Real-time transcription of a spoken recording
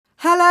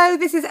Hello,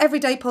 this is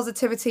Everyday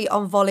Positivity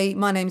on Volley.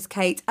 My name's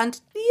Kate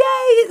and yay,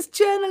 it's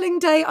journaling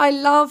day. I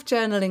love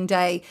journaling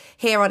day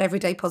here on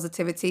Everyday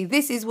Positivity.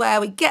 This is where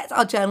we get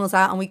our journals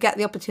out and we get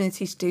the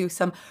opportunity to do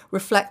some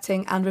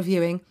reflecting and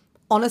reviewing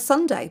on a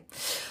Sunday.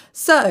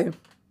 So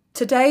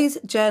today's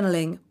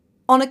journaling,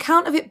 on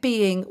account of it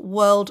being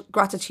World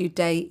Gratitude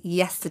Day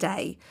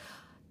yesterday,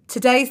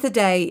 today's the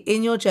day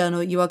in your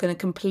journal you are going to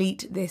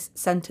complete this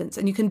sentence,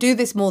 and you can do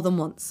this more than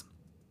once.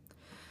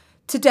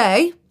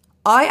 Today,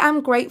 I am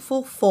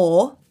grateful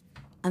for,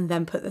 and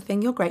then put the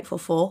thing you're grateful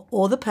for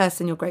or the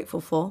person you're grateful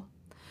for,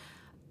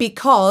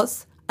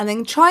 because, and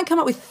then try and come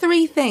up with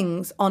 3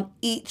 things on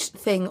each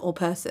thing or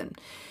person.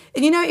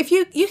 And if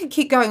you can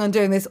keep going on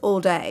doing this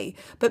all day,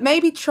 but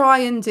maybe try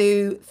and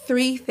do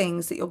 3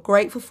 things that you're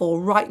grateful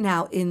for right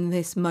now in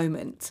this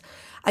moment.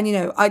 And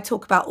I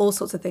talk about all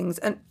sorts of things,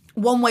 and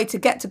one way to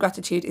get to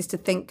gratitude is to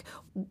think,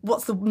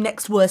 what's the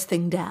next worst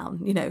thing down?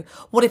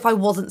 What if I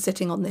wasn't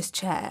sitting on this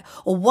chair?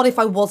 Or what if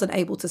I wasn't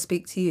able to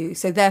speak to you?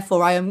 So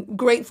therefore, I am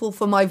grateful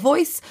for my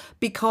voice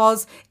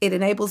because it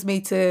enables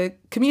me to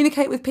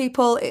communicate with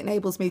people. It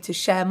enables me to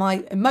share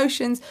my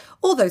emotions,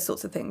 all those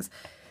sorts of things.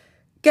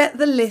 Get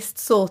the list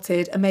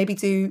sorted and maybe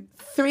do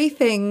 3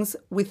 things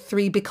with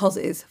 3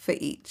 becauses for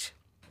each.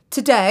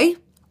 Today,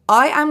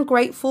 I am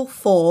grateful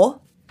for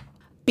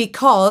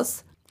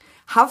because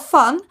have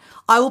fun.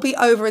 I will be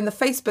over in the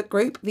Facebook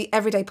group, the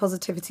Everyday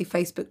Positivity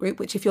Facebook group,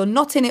 which if you're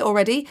not in it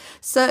already,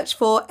 search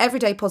for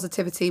Everyday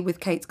Positivity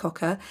with Kate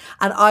Cocker,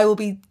 and I will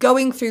be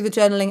going through the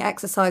journaling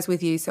exercise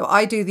with you. So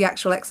I do the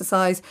actual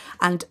exercise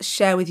and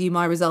share with you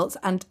my results.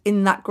 And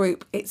in that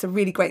group, it's a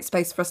really great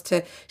space for us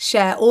to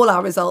share all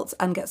our results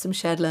and get some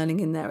shared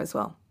learning in there as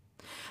well.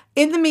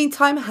 In the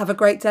meantime, have a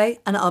great day,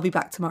 and I'll be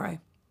back tomorrow.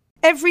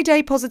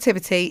 Everyday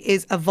Positivity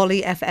is a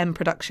Volley FM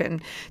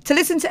production. To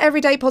listen to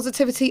Everyday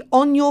Positivity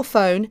on your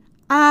phone,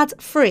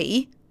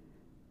 ad-free,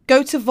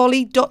 go to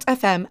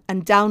volley.fm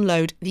and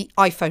download the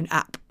iPhone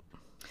app.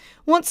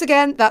 Once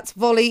again, that's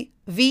Volley,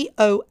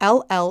 VOLLEY.FM.